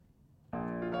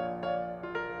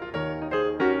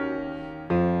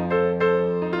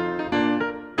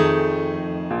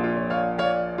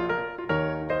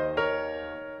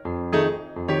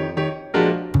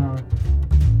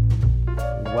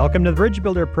Welcome to the Bridge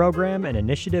Builder program, an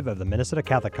initiative of the Minnesota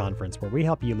Catholic Conference, where we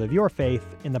help you live your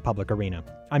faith in the public arena.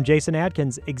 I'm Jason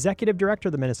Adkins, Executive Director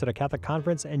of the Minnesota Catholic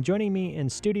Conference, and joining me in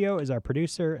studio is our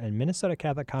producer and Minnesota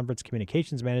Catholic Conference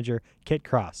Communications Manager, Kit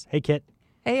Cross. Hey, Kit.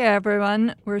 Hey,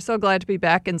 everyone. We're so glad to be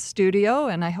back in studio,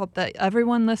 and I hope that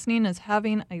everyone listening is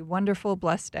having a wonderful,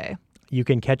 blessed day. You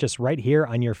can catch us right here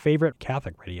on your favorite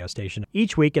Catholic radio station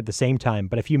each week at the same time.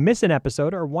 But if you miss an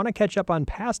episode or want to catch up on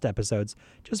past episodes,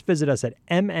 just visit us at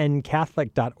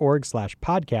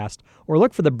mncatholic.org/podcast or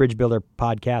look for the Bridge Builder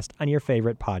podcast on your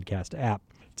favorite podcast app.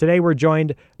 Today, we're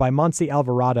joined by Montse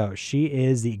Alvarado. She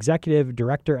is the Executive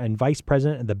Director and Vice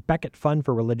President of the Becket Fund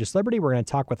for Religious Liberty. We're going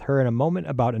to talk with her in a moment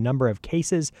about a number of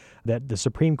cases that the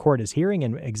Supreme Court is hearing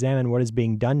and examine what is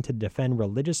being done to defend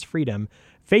religious freedom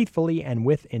faithfully and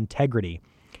with integrity.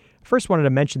 First, wanted to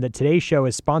mention that today's show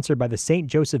is sponsored by the St.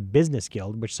 Joseph Business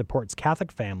Guild, which supports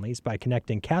Catholic families by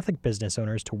connecting Catholic business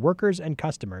owners to workers and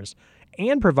customers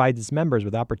and provides its members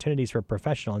with opportunities for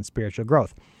professional and spiritual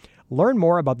growth. Learn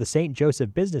more about the St.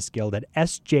 Joseph Business Guild at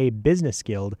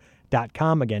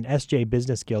sjbusinessguild.com. Again,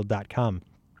 sjbusinessguild.com.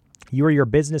 You or your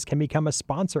business can become a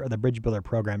sponsor of the Bridge Builder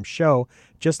program show,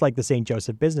 just like the St.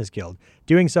 Joseph Business Guild.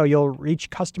 Doing so, you'll reach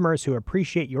customers who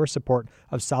appreciate your support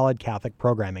of solid Catholic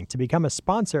programming. To become a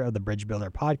sponsor of the Bridge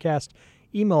Builder podcast,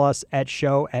 email us at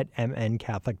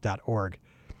show@mncatholic.org.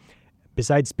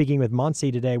 Besides speaking with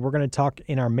Montse today, we're going to talk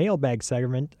in our mailbag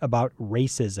segment about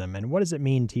racism and what does it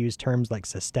mean to use terms like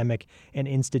systemic and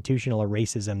institutional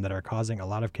racism that are causing a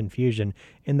lot of confusion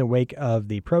in the wake of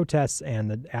the protests and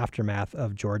the aftermath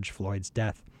of George Floyd's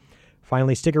death.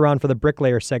 Finally, stick around for the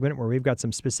Bricklayer segment where we've got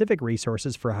some specific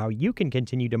resources for how you can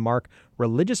continue to mark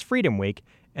Religious Freedom Week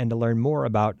and to learn more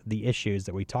about the issues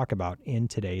that we talk about in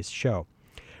today's show.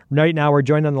 Right now, we're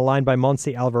joined on the line by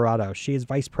Montse Alvarado. She is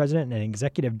Vice President and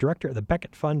Executive Director of the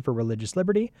Becket Fund for Religious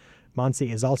Liberty. Montse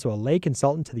is also a lay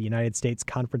consultant to the United States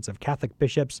Conference of Catholic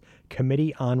Bishops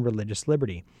Committee on Religious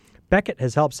Liberty. Becket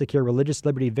has helped secure religious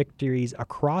liberty victories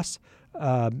across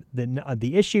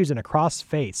the issues and across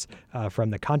faiths, from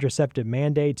the contraceptive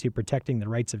mandate to protecting the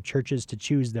rights of churches to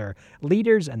choose their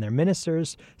leaders and their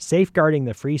ministers, safeguarding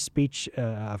the free speech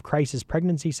of crisis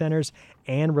pregnancy centers,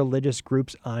 and religious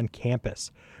groups on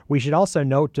campus. We should also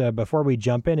note, before we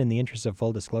jump in the interest of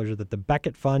full disclosure, that the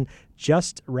Becket Fund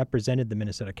just represented the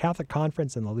Minnesota Catholic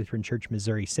Conference and the Lutheran Church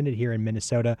Missouri Synod here in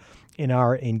Minnesota in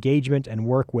our engagement and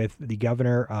work with the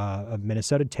governor of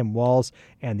Minnesota, Tim Walz,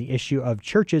 and the issue of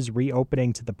churches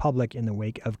reopening to the public in the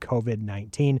wake of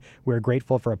COVID-19. We're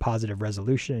grateful for a positive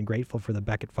resolution and grateful for the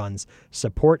Becket Fund's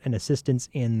support and assistance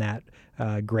in that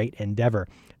great endeavor.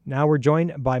 Now we're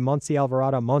joined by Montse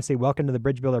Alvarado. Montse, welcome to the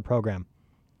Bridge Builder program.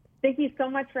 Thank you so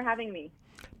much for having me.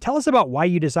 Tell us about why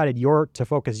you decided to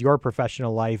focus your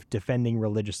professional life defending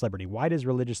religious liberty. Why does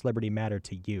religious liberty matter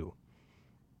to you?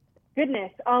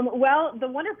 Goodness. Well, the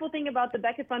wonderful thing about the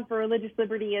Becket Fund for Religious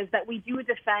Liberty is that we do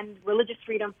defend religious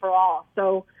freedom for all.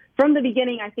 So from the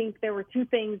beginning, I think there were two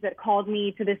things that called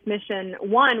me to this mission.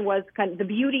 One was kind of the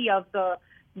beauty of the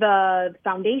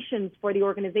foundations for the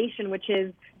organization, which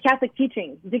is Catholic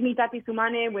teaching, Dignitatis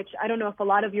Humanae, which I don't know if a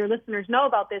lot of your listeners know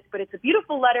about this, but it's a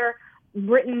beautiful letter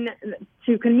written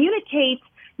to communicate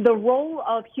the role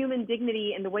of human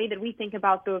dignity in the way that we think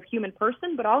about the human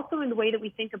person, but also in the way that we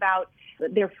think about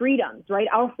their freedoms, right?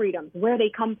 Our freedoms, where they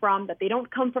come from, that they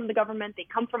don't come from the government, they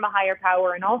come from a higher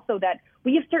power, and also that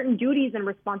we have certain duties and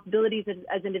responsibilities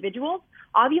as individuals.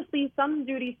 Obviously, some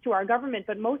duties to our government,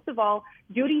 but most of all,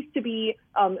 duties to be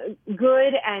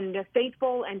good and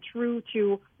faithful and true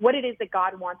to what it is that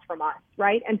God wants from us,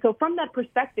 right? And so from that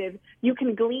perspective, you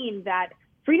can glean that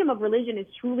freedom of religion is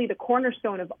truly the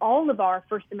cornerstone of all of our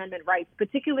First Amendment rights,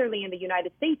 particularly in the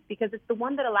United States, because it's the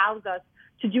one that allows us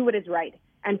to do what is right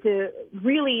and to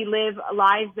really live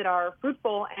lives that are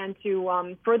fruitful and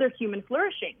to further human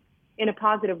flourishing in a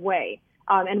positive way,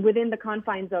 and within the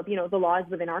confines of, the laws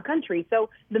within our country.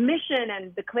 So the mission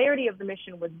and the clarity of the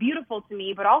mission was beautiful to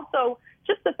me, but also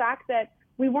just the fact that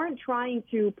we weren't trying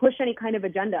to push any kind of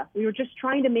agenda. We were just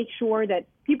trying to make sure that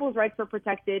people's rights were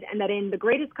protected and that in the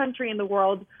greatest country in the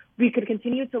world, we could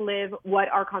continue to live what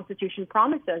our Constitution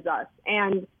promises us.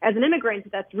 And as an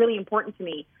immigrant, that's really important to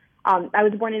me. I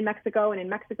was born in Mexico, and in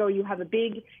Mexico, you have a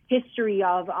big history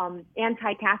of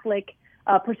anti-Catholic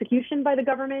persecution by the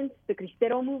government. The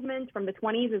Cristero movement from the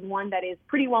 1920s is one that is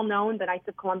pretty well known. The Knights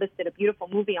of Columbus did a beautiful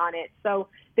movie on it. So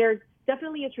there's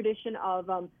definitely a tradition of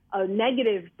a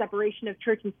negative separation of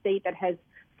church and state that has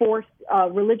force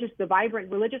the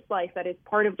vibrant religious life that is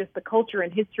part of just the culture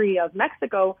and history of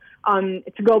Mexico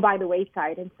to go by the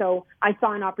wayside. And so I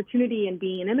saw an opportunity in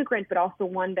being an immigrant, but also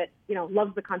one that,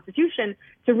 loves the Constitution,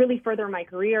 to really further my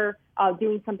career,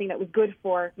 doing something that was good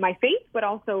for my faith, but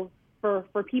also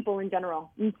for people in general.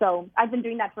 And so I've been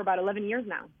doing that for about 11 years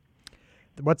now.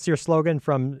 What's your slogan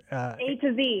from A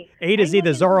to Z? A to Z,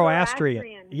 the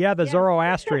Zoroastrian. Yeah, the yes.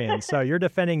 Zoroastrian. So you're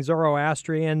defending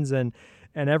Zoroastrians and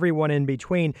everyone in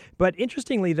between. But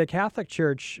interestingly, the Catholic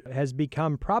Church has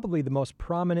become probably the most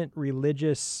prominent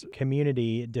religious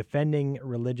community defending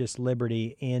religious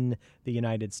liberty in the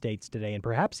United States today, and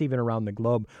perhaps even around the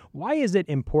globe. Why is it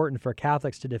important for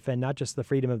Catholics to defend not just the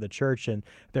freedom of the church and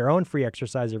their own free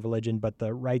exercise of religion, but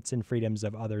the rights and freedoms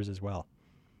of others as well?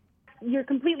 You're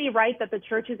completely right that the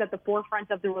church is at the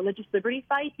forefront of the religious liberty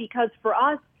fight, because for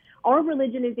us, our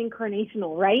religion is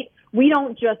incarnational, right? We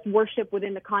don't just worship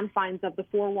within the confines of the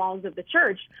four walls of the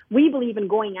church. We believe in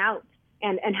going out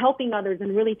and helping others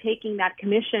and really taking that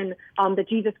commission that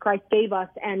Jesus Christ gave us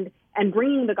and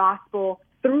bringing the gospel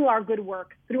through our good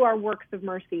works, through our works of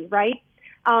mercy, right?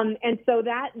 And so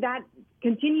that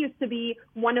continues to be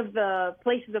one of the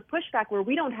places of pushback where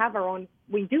we don't have our own.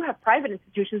 We do have private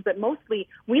institutions, but mostly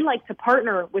we like to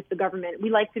partner with the government. We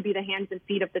like to be the hands and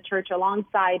feet of the church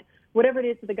alongside whatever it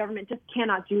is that the government just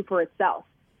cannot do for itself.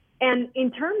 And in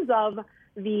terms of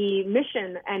the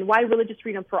mission and why religious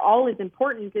freedom for all is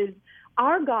important is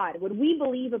our God, what we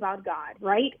believe about God,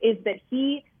 right, is that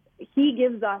he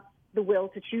gives us the will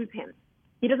to choose him.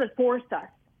 He doesn't force us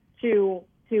to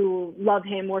love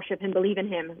him, worship him, believe in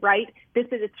him, right?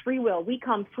 It's free will. We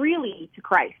come freely to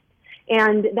Christ.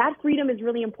 And that freedom is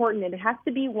really important, and it has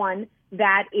to be one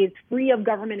that is free of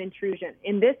government intrusion.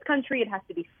 In this country, it has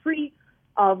to be free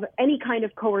of any kind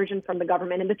of coercion from the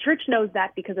government. And the church knows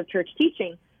that because of church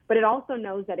teaching, but it also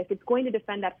knows that if it's going to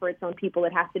defend that for its own people,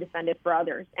 it has to defend it for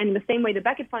others. And in the same way, the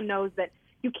Becket Fund knows that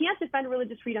you can't defend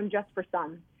religious freedom just for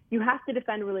some. You have to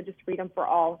defend religious freedom for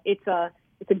all. It's a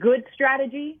good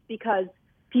strategy because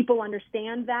people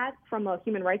understand that from a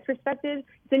human rights perspective.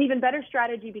 It's an even better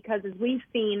strategy because, as we've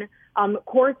seen,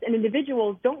 courts and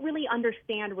individuals don't really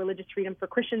understand religious freedom for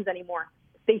Christians anymore.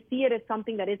 They see it as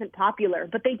something that isn't popular,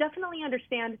 but they definitely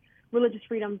understand religious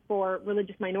freedom for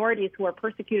religious minorities who are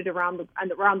persecuted around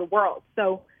the world.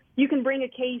 So you can bring a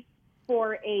case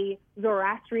for a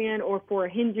Zoroastrian or for a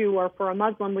Hindu or for a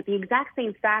Muslim with the exact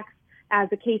same facts as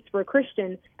a case for a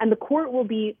Christian, and the court will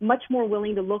be much more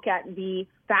willing to look at the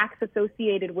facts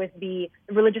associated with the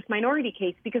religious minority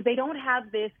case because they don't have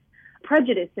this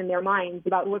prejudice in their minds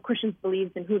about what Christians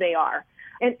believe and who they are.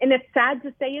 And it's sad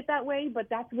to say it that way, but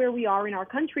that's where we are in our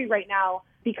country right now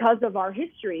because of our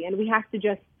history, and we have to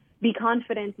just be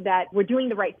confident that we're doing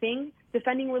the right thing,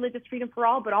 defending religious freedom for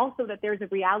all, but also that there's a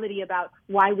reality about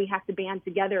why we have to band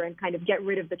together and kind of get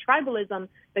rid of the tribalism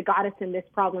that got us in this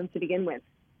problem to begin with.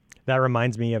 That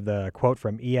reminds me of the quote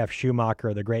from E.F.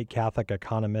 Schumacher, the great Catholic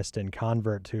economist and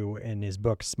convert, who in his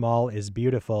book Small is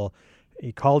Beautiful,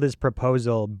 he called his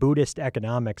proposal Buddhist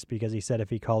economics because he said if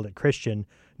he called it Christian,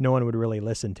 no one would really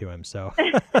listen to him. So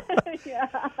yeah,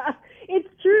 it's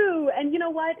true. And you know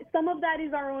what? Some of that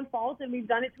is our own fault and we've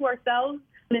done it to ourselves,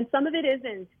 and some of it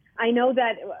isn't. I know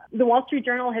that the Wall Street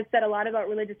Journal has said a lot about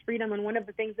religious freedom, and one of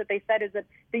the things that they said is that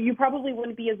you probably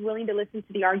wouldn't be as willing to listen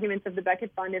to the arguments of the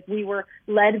Becket Fund if we were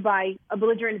led by a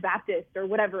belligerent Baptist or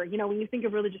whatever. You know, when you think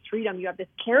of religious freedom, you have this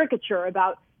caricature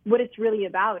about what it's really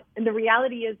about. And the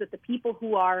reality is that the people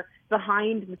who are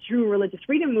behind the true religious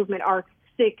freedom movement are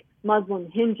Sikh, Muslim,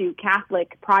 Hindu,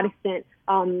 Catholic, Protestant,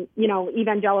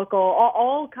 evangelical,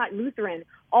 all Lutheran,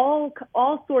 all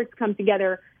sorts come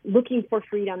together looking for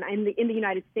freedom in the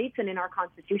United States and in our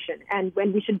Constitution, and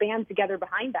we should band together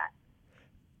behind that.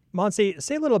 Monse,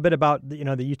 say a little bit about,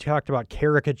 that you talked about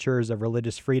caricatures of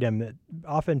religious freedom. That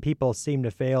often people seem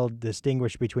to fail to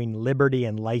distinguish between liberty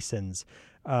and license,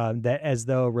 that as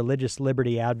though religious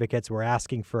liberty advocates were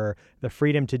asking for the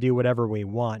freedom to do whatever we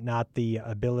want, not the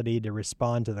ability to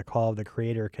respond to the call of the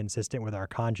Creator consistent with our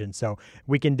conscience. So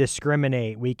we can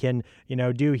discriminate, we can,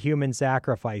 do human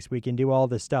sacrifice, we can do all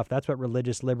this stuff. That's what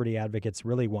religious liberty advocates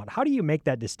really want. How do you make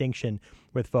that distinction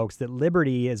with folks that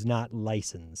liberty is not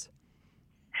license?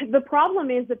 The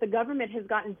problem is that the government has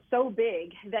gotten so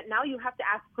big that now you have to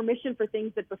ask permission for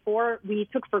things that before we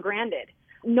took for granted.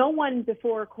 No one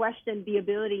before questioned the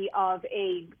ability of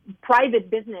a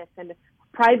private business and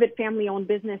private family-owned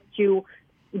business to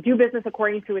do business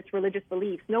according to its religious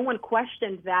beliefs. No one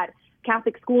questioned that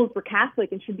Catholic schools were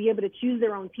Catholic and should be able to choose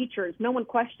their own teachers. No one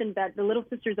questioned that the Little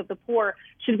Sisters of the Poor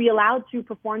should be allowed to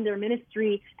perform their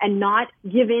ministry and not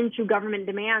give in to government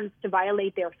demands to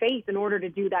violate their faith in order to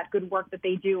do that good work that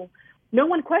they do. No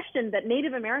one questioned that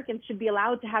Native Americans should be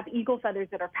allowed to have eagle feathers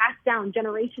that are passed down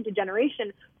generation to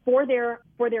generation for their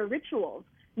rituals.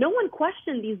 No one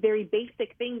questioned these very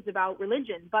basic things about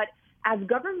religion. But as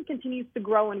government continues to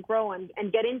grow and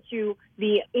get into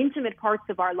the intimate parts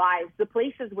of our lives, the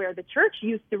places where the church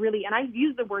used to really, and I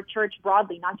use the word church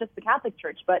broadly, not just the Catholic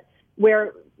Church, but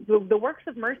where the works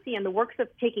of mercy and the works of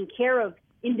taking care of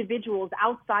individuals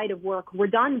outside of work were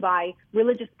done by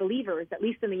religious believers, at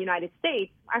least in the United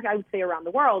States, I would say around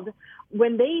the world.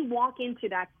 When they walk into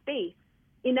that space,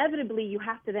 inevitably you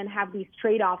have to then have these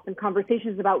trade-offs and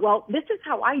conversations about, well, this is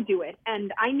how I do it,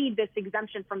 and I need this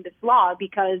exemption from this law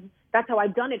because that's how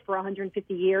I've done it for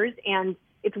 150 years, and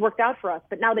it's worked out for us.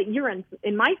 But now that you're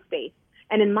in my space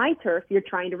and in my turf, you're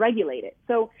trying to regulate it.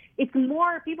 So it's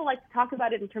more, people like to talk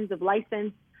about it in terms of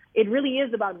license. It really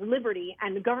is about liberty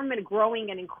and the government growing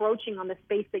and encroaching on the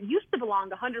space that used to belong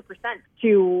 100%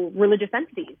 to religious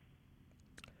entities.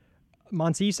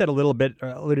 Monse, you said a little bit,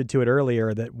 alluded to it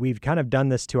earlier, that we've kind of done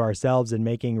this to ourselves in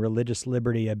making religious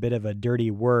liberty a bit of a dirty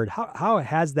word. How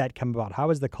has that come about? How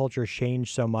has the culture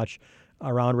changed so much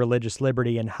around religious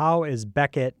liberty, and how is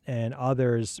Becket and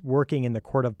others working in the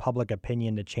court of public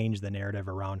opinion to change the narrative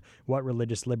around what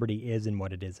religious liberty is and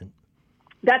what it isn't?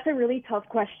 That's a really tough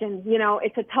question. You know,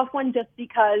 it's a tough one just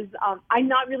because I'm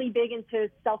not really big into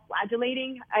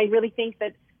self-flagellating. I really think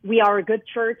that we are a good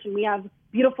church and we have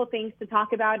beautiful things to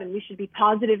talk about, and we should be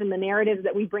positive in the narratives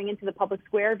that we bring into the public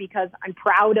square because I'm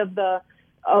proud of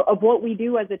what we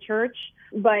do as a church.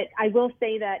 But I will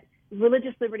say that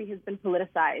religious liberty has been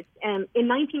politicized. And in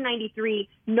 1993,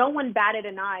 no one batted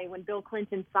an eye when Bill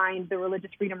Clinton signed the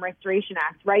Religious Freedom Restoration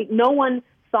Act, right? No one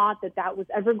thought that was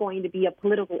ever going to be a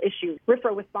political issue.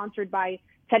 RFRA was sponsored by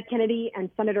Ted Kennedy and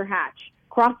Senator Hatch,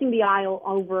 crossing the aisle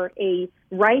over a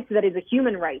right that is a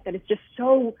human right, that is just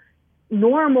so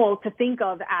normal to think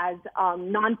of as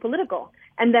non-political.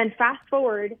 And then fast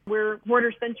forward, we're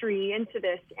quarter century into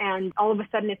this, and all of a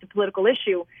sudden it's a political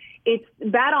issue. It's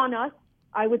bad on us,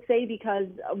 I would say, because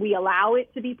we allow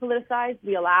it to be politicized.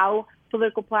 We allow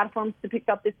political platforms to pick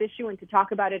up this issue and to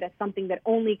talk about it as something that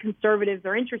only conservatives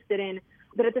are interested in.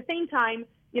 But at the same time,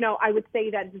 you know, I would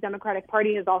say that the Democratic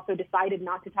Party has also decided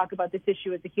not to talk about this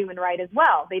issue as a human right as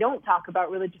well. They don't talk about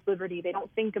religious liberty. They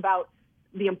don't think about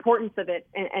the importance of it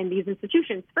and these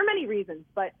institutions for many reasons.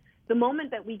 But the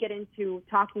moment that we get into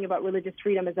talking about religious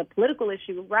freedom as a political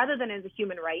issue rather than as a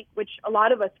human right, which a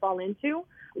lot of us fall into,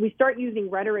 we start using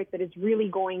rhetoric that is really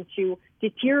going to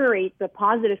deteriorate the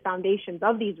positive foundations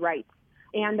of these rights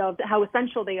and of how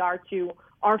essential they are to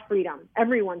our freedom,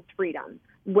 everyone's freedom,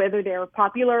 whether they're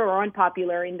popular or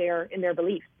unpopular in their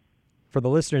beliefs. For the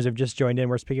listeners who've just joined in,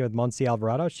 we're speaking with Monse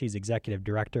Alvarado. She's Executive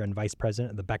Director and Vice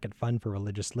President of the Becket Fund for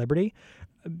Religious Liberty.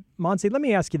 Monse, let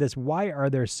me ask you this. Why are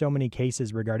there so many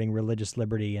cases regarding religious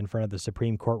liberty in front of the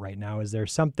Supreme Court right now? Is there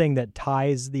something that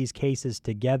ties these cases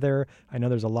together? I know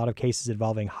there's a lot of cases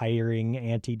involving hiring,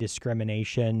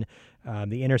 anti-discrimination,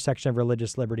 the intersection of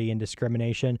religious liberty and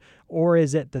discrimination. Or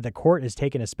is it that the court has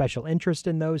taken a special interest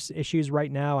in those issues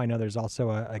right now? I know there's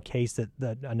also a case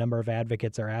that a number of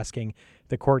advocates are asking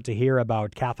the court to hear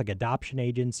about Catholic adoption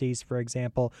agencies, for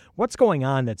example. What's going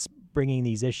on that's bringing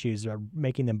these issues or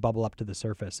making them bubble up to the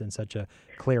surface in such a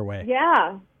clear way?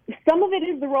 Yeah. Some of it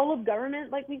is the role of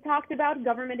government, like we talked about,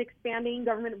 government expanding,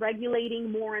 government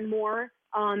regulating more and more,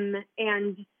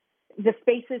 and the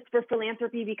spaces for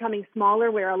philanthropy becoming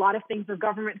smaller, where a lot of things are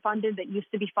government funded that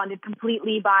used to be funded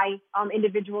completely by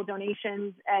individual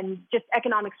donations, and just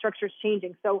economic structures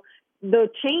changing. So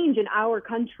the change in our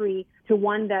country to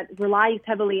one that relies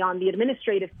heavily on the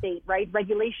administrative state, right?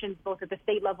 Regulations both at the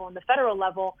state level and the federal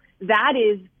level, that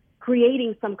is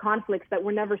creating some conflicts that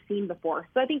were never seen before.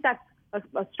 So I think that's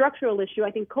a structural issue. I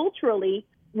think culturally,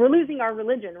 we're losing our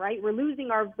religion, right? We're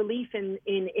losing our belief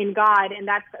in God, and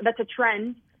that's a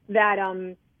trend that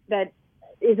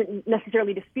isn't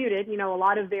necessarily disputed. You know, a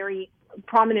lot of very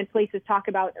prominent places talk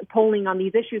about polling on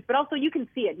these issues, but also you can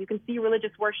see it. You can see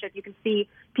religious worship. You can see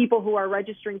people who are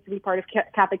registering to be part of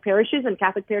Catholic parishes, and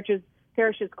Catholic parishes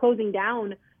closing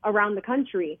down around the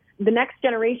country. The next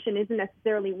generation isn't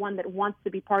necessarily one that wants to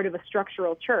be part of a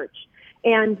structural church.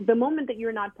 And the moment that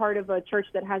you're not part of a church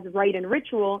that has rite and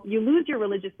ritual, you lose your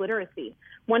religious literacy.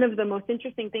 One of the most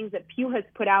interesting things that Pew has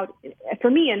put out, for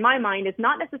me, in my mind, is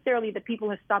not necessarily that people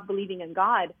have stopped believing in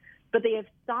God, but they have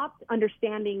stopped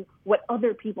understanding what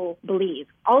other people believe.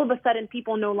 All of a sudden,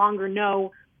 people no longer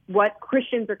know what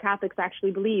Christians or Catholics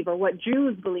actually believe or what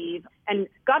Jews believe. And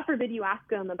God forbid you ask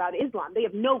them about Islam. They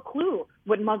have no clue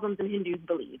what Muslims and Hindus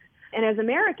believe. And as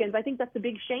Americans, I think that's a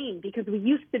big shame because we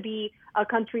used to be a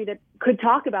country that could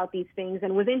talk about these things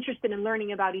and was interested in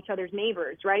learning about each other's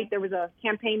neighbors, right? There was a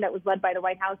campaign that was led by the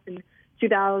White House in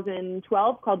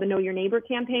 2012 called the Know Your Neighbor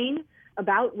campaign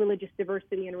about religious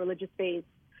diversity and religious faith.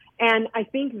 And I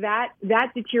think that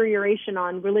deterioration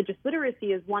on religious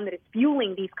literacy is one that is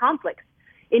fueling these conflicts.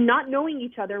 In not knowing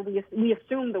each other, we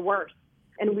assume the worst,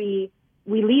 and we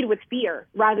lead with fear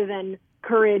rather than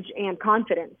courage and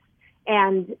confidence,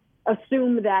 and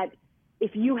assume that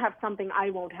if you have something, I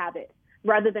won't have it,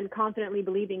 rather than confidently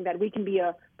believing that we can be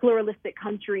a pluralistic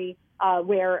country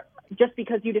where just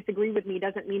because you disagree with me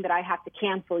doesn't mean that I have to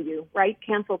cancel you, right?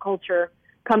 Cancel culture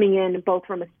coming in both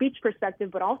from a speech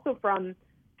perspective, but also from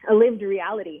a lived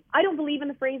reality. I don't believe in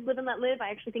the phrase live and let live.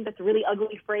 I actually think that's a really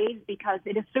ugly phrase because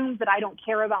it assumes that I don't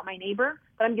care about my neighbor,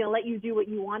 that I'm going to let you do what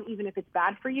you want, even if it's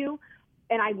bad for you.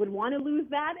 And I would want to lose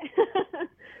that.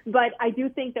 But I do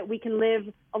think that we can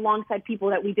live alongside people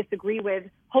that we disagree with,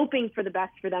 hoping for the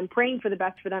best for them, praying for the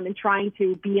best for them, and trying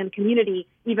to be in community,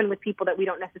 even with people that we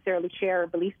don't necessarily share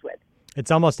beliefs with. It's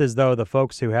almost as though the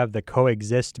folks who have the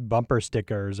coexist bumper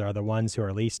stickers are the ones who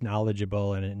are least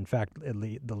knowledgeable and, in fact,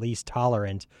 the least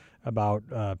tolerant about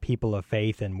people of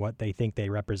faith and what they think they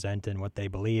represent and what they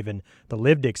believe. And the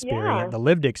lived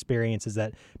experience is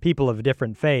that people of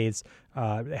different faiths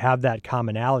have that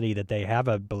commonality that they have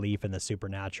a belief in the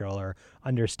supernatural or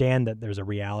understand that there's a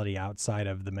reality outside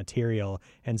of the material.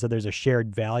 And so there's a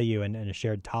shared value and a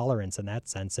shared tolerance in that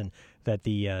sense, and that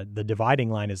the dividing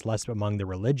line is less among the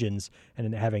religions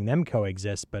and having them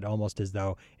coexist, but almost as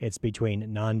though it's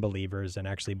between non-believers and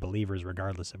actually believers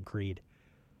regardless of creed.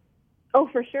 Oh,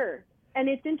 for sure. And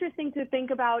it's interesting to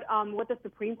think about what the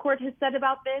Supreme Court has said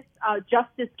about this.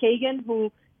 Justice Kagan, who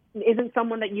isn't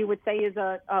someone that you would say is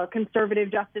a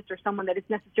conservative justice or someone that is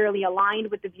necessarily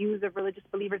aligned with the views of religious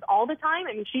believers all the time.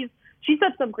 I mean, she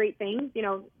said some great things,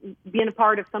 being a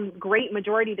part of some great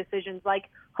majority decisions like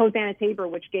Hosanna Tabor,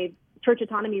 which gave church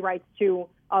autonomy rights to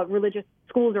religious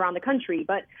schools around the country.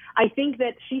 But I think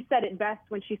that she said it best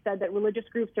when she said that religious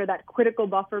groups are that critical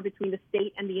buffer between the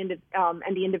state and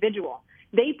the individual.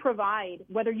 They provide,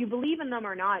 whether you believe in them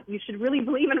or not, you should really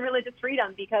believe in religious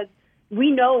freedom because we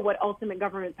know what ultimate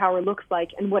government power looks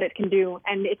like and what it can do.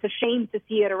 And it's a shame to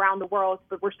see it around the world,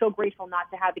 but we're so grateful not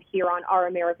to have it here on our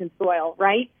American soil,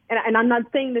 right? And I'm not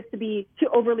saying this to be too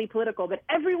overly political, but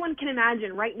everyone can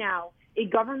imagine right now a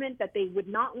government that they would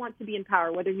not want to be in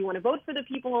power, whether you want to vote for the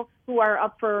people who are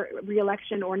up for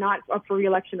re-election or not up for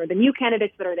re-election or the new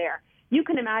candidates that are there. You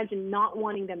can imagine not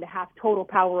wanting them to have total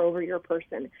power over your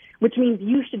person, which means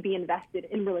you should be invested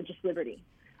in religious liberty.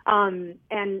 And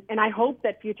I hope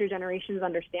that future generations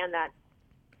understand that.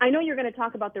 I know you're going to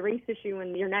talk about the race issue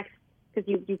in your next, because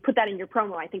you put that in your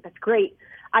promo. I think that's great.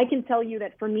 I can tell you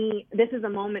that for me, this is a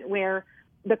moment where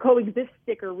the coexist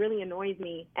sticker really annoys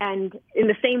me. And in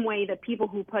the same way that people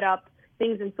who put up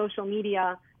things in social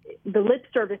media, the lip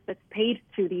service that's paid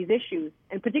to these issues,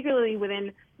 and particularly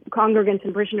within congregants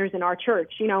and parishioners in our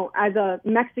church. As a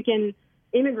Mexican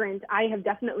immigrant, I have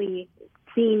definitely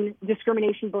seen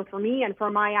discrimination both for me and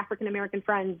for my African-American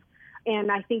friends.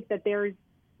 And I think that there's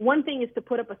one thing is to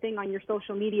put up a thing on your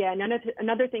social media, and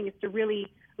another thing is to really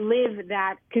live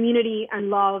that community and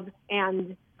love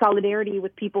and solidarity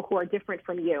with people who are different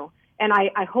from you. And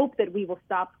I hope that we will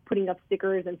stop putting up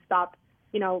stickers and stop,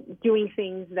 doing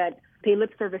things that pay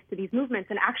lip service to these movements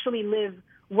and actually live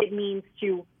what it means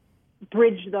to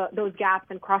bridge those gaps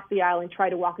and cross the aisle and try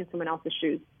to walk in someone else's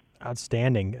shoes.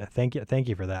 Outstanding. Thank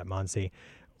you for that, Monse.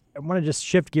 I want to just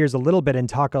shift gears a little bit and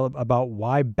talk about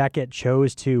why Becket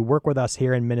chose to work with us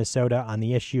here in Minnesota on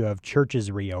the issue of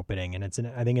churches reopening. And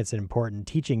I think it's an important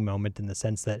teaching moment in the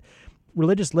sense that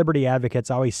religious liberty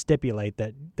advocates always stipulate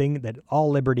that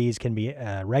all liberties can be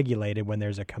regulated when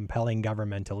there's a compelling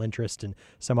governmental interest and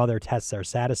some other tests are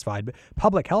satisfied. But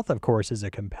public health, of course, is a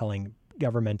compelling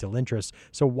governmental interest.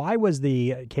 So why was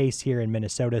the case here in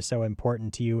Minnesota so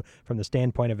important to you from the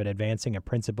standpoint of it advancing a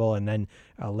principle, and then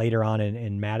later on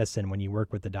in Madison when you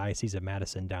work with the Diocese of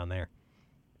Madison down there?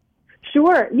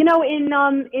 Sure.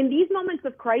 In these moments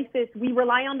of crisis, we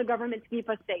rely on the government to keep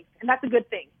us safe, and that's a good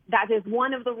thing. That is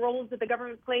one of the roles that the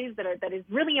government plays that is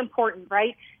really important,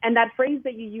 right? And that phrase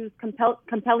that you use,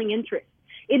 compelling interest,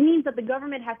 it means that the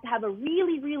government has to have a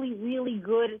really, really, really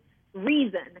good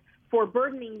reason for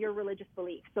burdening your religious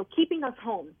beliefs. So keeping us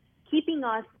home, keeping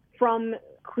us from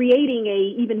creating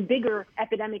a even bigger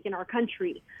epidemic in our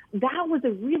country, that was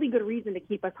a really good reason to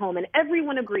keep us home. And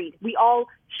everyone agreed. We all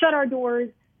shut our doors,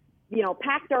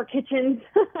 packed our kitchens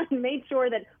and made sure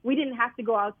that we didn't have to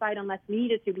go outside unless we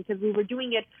needed to, because we were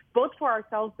doing it both for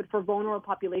ourselves but for vulnerable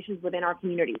populations within our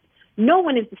communities. No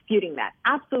one is disputing that.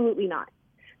 Absolutely not.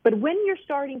 But when you're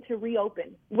starting to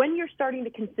reopen, when you're starting to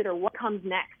consider what comes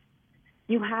next,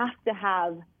 you have to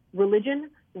have religion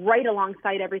right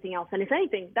alongside everything else. And if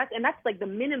anything, that's like the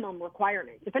minimum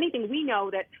requirement. If anything, we know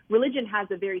that religion has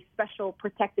a very special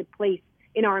protected place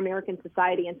in our American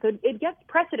society. And so it gets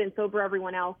precedence over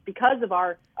everyone else because of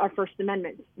our First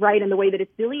Amendment, right, and the way that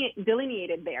it's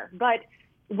delineated there. But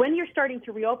when you're starting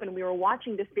to reopen, we were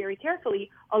watching this very carefully.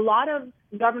 A lot of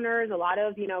governors, a lot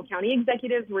of county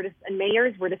executives and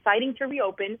mayors were deciding to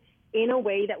reopen in a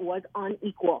way that was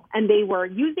unequal, and they were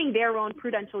using their own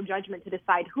prudential judgment to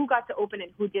decide who got to open and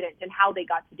who didn't, and how they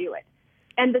got to do it.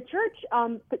 And the church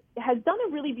has done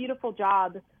a really beautiful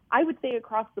job, I would say,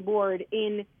 across the board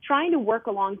in trying to work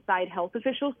alongside health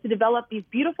officials to develop these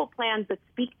beautiful plans that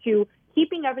speak to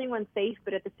keeping everyone safe,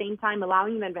 but at the same time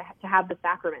allowing them to have the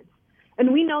sacraments.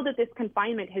 And we know that this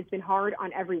confinement has been hard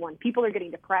on everyone. People are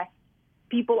getting depressed.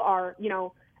 People are,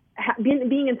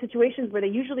 being in situations where they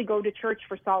usually go to church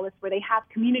for solace, where they have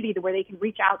community where they can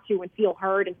reach out to and feel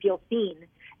heard and feel seen.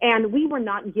 And we were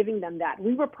not giving them that.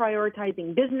 We were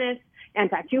prioritizing business and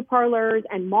tattoo parlors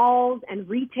and malls and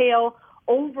retail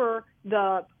over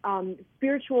the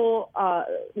spiritual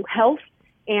health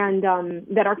and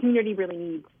that our community really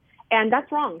needs. And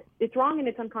that's wrong. It's wrong and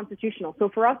it's unconstitutional. So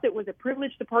for us, it was a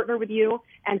privilege to partner with you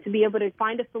and to be able to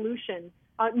find a solution,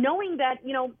 knowing that,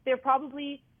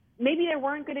 maybe there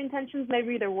weren't good intentions,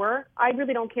 maybe there were. I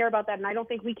really don't care about that, and I don't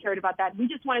think we cared about that. We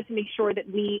just wanted to make sure that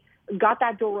we got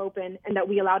that door open and that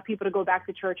we allowed people to go back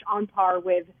to church on par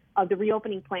with the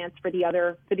reopening plans for the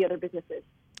other businesses.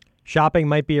 Shopping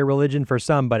might be a religion for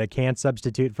some, but it can't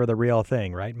substitute for the real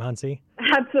thing, right, Monse?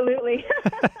 Absolutely.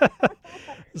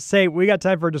 Say, we got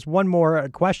time for just one more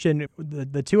question.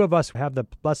 The two of us have the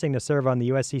blessing to serve on the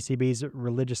USCCB's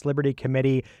Religious Liberty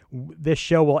Committee. This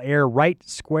show will air right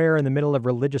square in the middle of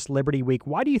Religious Liberty Week.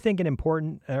 Why do you think an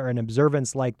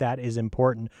observance like that is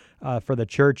important for the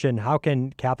church, and how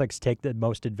can Catholics take the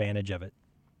most advantage of it?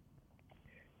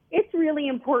 It's really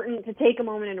important to take a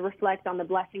moment and reflect on the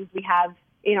blessings we have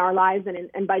in our lives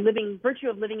and by virtue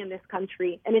of living in this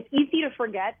country. And it's easy to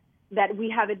forget that we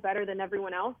have it better than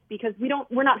everyone else because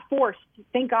we're not forced.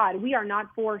 Thank God, we are not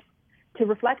forced to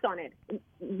reflect on it.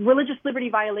 Religious liberty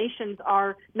violations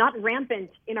are not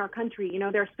rampant in our country.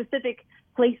 There are specific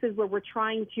places where we're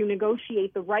trying to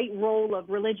negotiate the right role of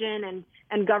religion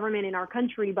and government in our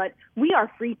country, but we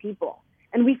are free people.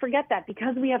 And we forget that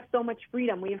because we have so much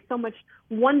freedom, we have so much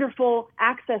wonderful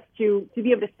access to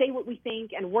be able to say what we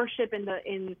think and worship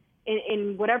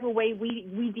in whatever way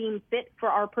we deem fit for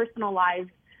our personal lives.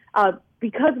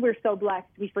 Because we're so blessed,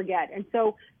 we forget. And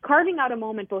so carving out a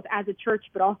moment both as a church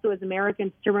but also as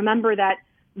Americans to remember that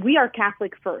we are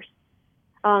Catholic first.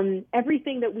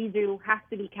 Everything that we do has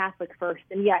to be Catholic first.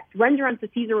 And yes, render unto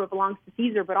Caesar what belongs to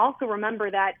Caesar, but also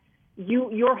remember that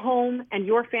your home and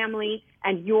your family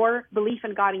and your belief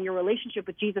in God and your relationship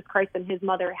with Jesus Christ and his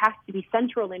mother has to be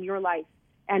central in your life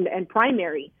and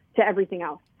primary to everything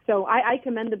else. So I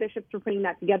commend the bishops for putting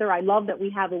that together. I love that we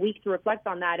have a week to reflect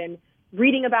on that and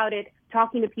reading about it,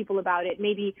 talking to people about it,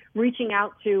 maybe reaching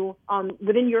out to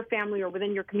within your family or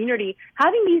within your community,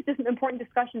 having these important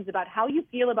discussions about how you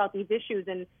feel about these issues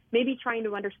and maybe trying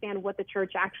to understand what the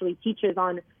church actually teaches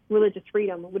on religious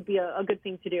freedom would be a good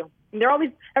thing to do. And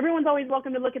everyone's always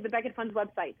welcome to look at the Becket Fund's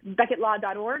website,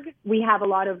 becketlaw.org. We have a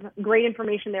lot of great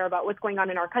information there about what's going on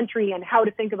in our country and how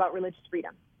to think about religious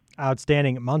freedom.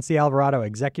 Outstanding. Monse Alvarado,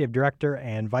 Executive Director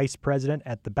and Vice President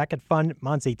at the Becket Fund.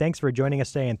 Monse, thanks for joining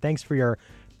us today, and thanks for your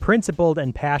principled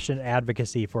and passionate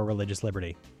advocacy for religious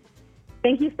liberty.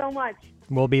 Thank you so much.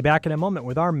 We'll be back in a moment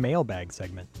with our mailbag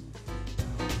segment.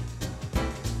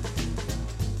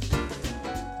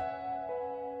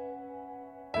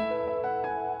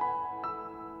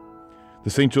 The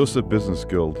St. Joseph Business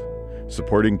Guild,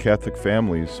 supporting Catholic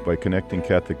families by connecting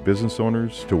Catholic business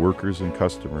owners to workers and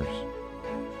customers.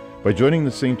 By joining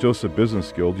the St. Joseph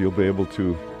Business Guild, you'll be able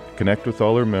to connect with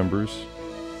all our members,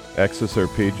 access our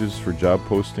pages for job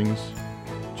postings,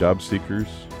 job seekers,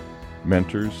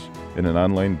 mentors, and an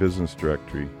online business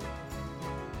directory.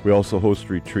 We also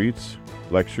host retreats,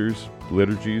 lectures,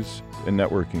 liturgies, and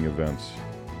networking events.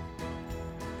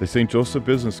 The St. Joseph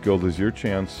Business Guild is your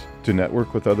chance to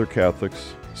network with other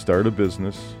Catholics, start a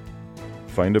business,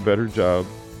 find a better job,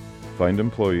 find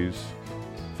employees,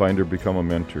 find or become a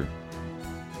mentor.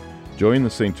 Join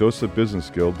the St. Joseph Business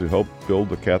Guild to help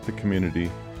build a Catholic community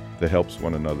that helps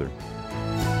one another.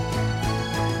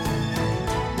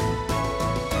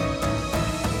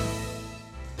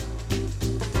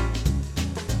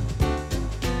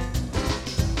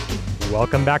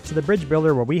 Welcome back to The Bridge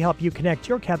Builder, where we help you connect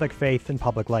your Catholic faith and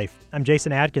public life. I'm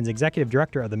Jason Adkins, Executive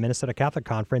Director of the Minnesota Catholic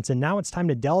Conference, and now it's time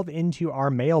to delve into our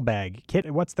mailbag.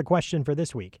 Kit, what's the question for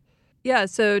this week? Yeah,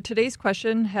 so today's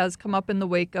question has come up in the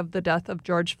wake of the death of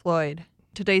George Floyd.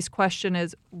 Today's question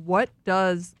is, what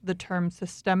does the term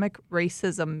systemic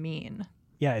racism mean?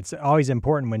 Yeah, it's always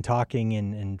important when talking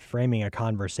and framing a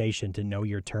conversation to know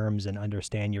your terms and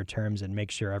understand your terms and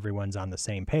make sure everyone's on the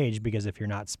same page, because if you're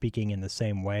not speaking in the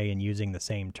same way and using the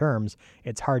same terms,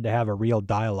 it's hard to have a real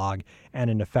dialogue and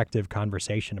an effective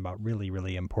conversation about really,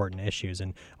 really important issues.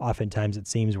 And oftentimes it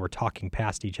seems we're talking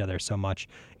past each other so much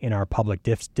in our public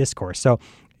discourse. So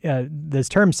this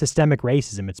term systemic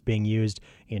racism, it's being used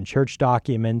in church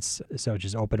documents, such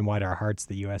as Open Wide Our Hearts,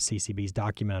 the USCCB's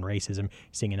document on racism.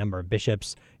 Seeing a number of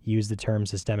bishops use the term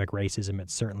systemic racism.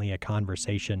 It's certainly a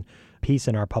conversation piece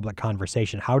in our public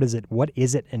conversation. What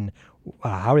is it, and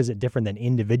how is it different than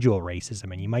individual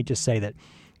racism? And you might just say that,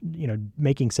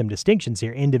 making some distinctions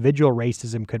here, individual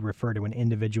racism could refer to an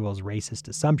individual's racist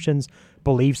assumptions,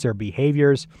 beliefs, or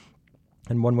behaviors.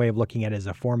 And one way of looking at it is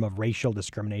a form of racial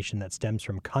discrimination that stems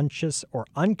from conscious or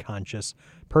unconscious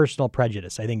personal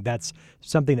prejudice. I think that's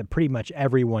something that pretty much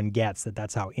everyone gets,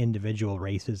 that's how individual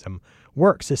racism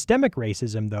works. Systemic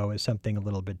racism, though, is something a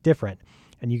little bit different.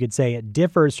 And you could say it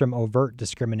differs from overt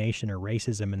discrimination or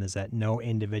racism in that no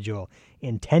individual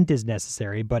intent is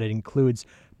necessary, but it includes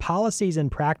policies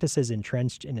and practices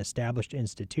entrenched in established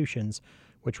institutions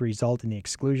which result in the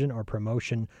exclusion or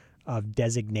promotion of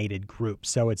designated groups.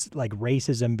 So it's like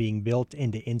racism being built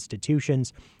into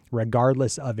institutions,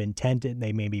 regardless of intent.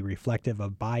 They may be reflective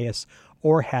of bias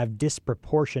or have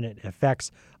disproportionate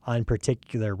effects on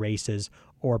particular races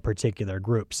or particular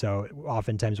groups. So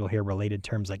oftentimes we'll hear related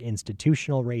terms like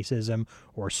institutional racism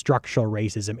or structural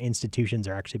racism. Institutions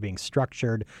are actually being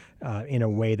structured in a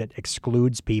way that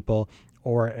excludes people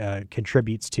or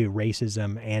contributes to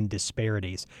racism and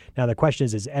disparities. Now, the question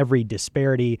is every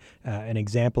disparity an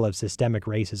example of systemic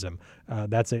racism?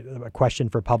 That's a question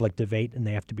for public debate, and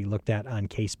they have to be looked at on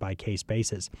case-by-case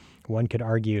basis. One could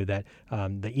argue that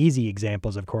the easy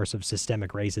examples, of course, of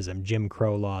systemic racism, Jim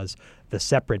Crow laws, the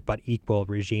separate but equal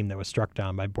regime that was struck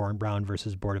down by Brown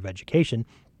versus Board of Education.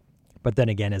 But then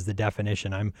again, as the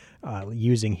definition I'm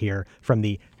using here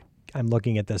I'm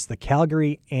looking at the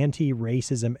Calgary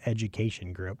Anti-Racism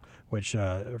Education Group, which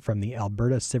from the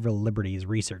Alberta Civil Liberties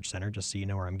Research Center, just so you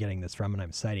know where I'm getting this from and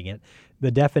I'm citing it.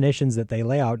 The definitions that they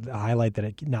lay out highlight that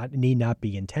it need not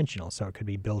be intentional, so it could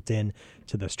be built in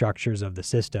to the structures of the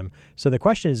system. So the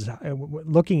question is,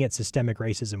 looking at systemic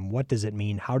racism, what does it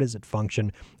mean? How does it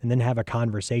function? And then have a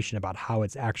conversation about how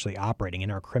it's actually operating in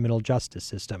our criminal justice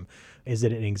system. Is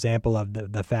it an example of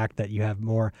the fact that you have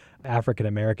more African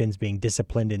Americans being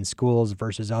disciplined in schools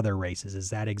versus other races? Is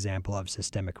that example of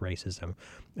systemic racism?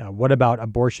 What about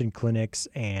abortion clinics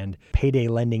and payday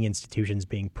lending institutions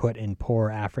being put in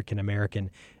poor African American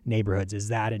neighborhoods? Is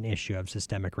that an issue of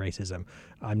systemic racism?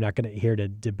 I'm not going to here to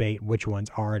debate which ones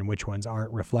are and which ones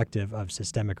aren't reflective of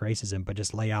systemic racism, but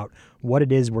just lay out what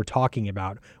it is we're talking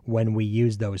about when we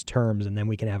use those terms, and then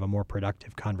we can have a more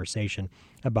productive conversation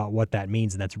about what that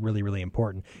means. And that's really, really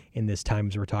important in this time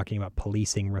as we're talking about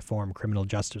policing reform, criminal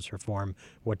justice reform.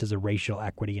 What does a racial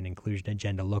equity and inclusion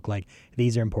agenda look like?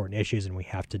 These are important issues, and we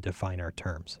have to define our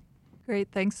terms. Great.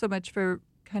 Thanks so much for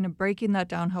kind of breaking that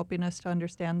down, helping us to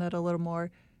understand that a little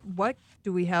more. What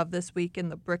do we have this week in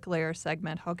the bricklayer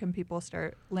segment? How can people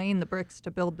start laying the bricks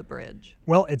to build the bridge?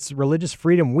 Well, it's Religious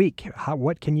Freedom Week.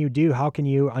 What can you do? How can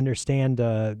you understand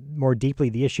more deeply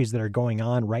the issues that are going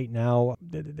on right now?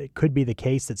 It could be the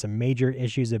case that some major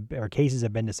issues or cases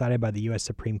have been decided by the U.S.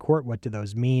 Supreme Court. What do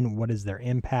those mean? What is their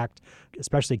impact?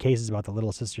 Especially cases about the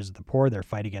Little Sisters of the Poor, their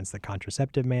fight against the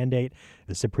contraceptive mandate,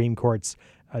 the Supreme Court's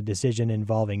a decision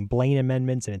involving Blaine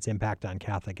amendments and its impact on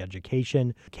Catholic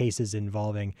education, cases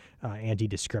involving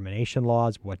anti-discrimination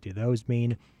laws. What do those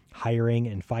mean? Hiring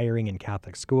and firing in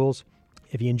Catholic schools.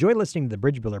 If you enjoy listening to the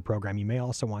Bridge Builder program, you may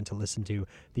also want to listen to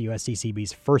the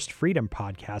USCCB's First Freedom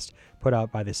podcast put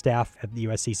out by the staff at the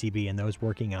USCCB and those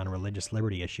working on religious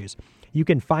liberty issues. You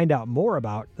can find out more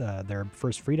about their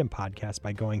First Freedom podcast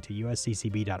by going to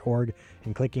usccb.org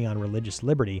and clicking on Religious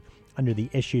Liberty under the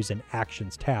Issues and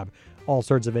Actions tab. All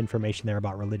sorts of information there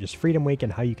about Religious Freedom Week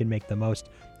and how you can make the most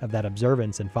of that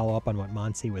observance and follow up on what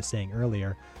Monsi was saying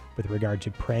earlier with regard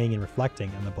to praying and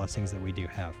reflecting on the blessings that we do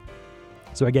have.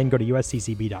 So again, go to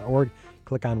usccb.org,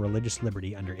 click on Religious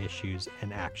Liberty under Issues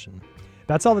and Action.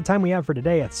 That's all the time we have for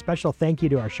today. A special thank you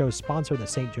to our show's sponsor, the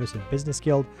St. Joseph Business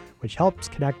Guild, which helps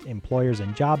connect employers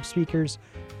and job seekers.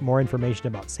 More information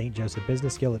about St. Joseph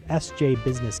Business Guild at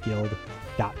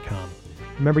sjbusinessguild.com.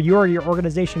 Remember, you or your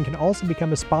organization can also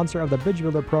become a sponsor of the Bridge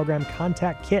Builder program.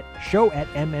 Contact Kit,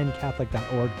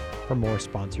 show@mncatholic.org for more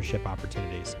sponsorship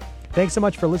opportunities. Thanks so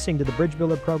much for listening to the Bridge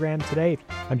Builder program today.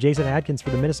 I'm Jason Adkins for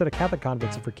the Minnesota Catholic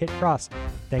Conference and for Kit Cross.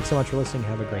 Thanks so much for listening.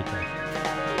 Have a great day.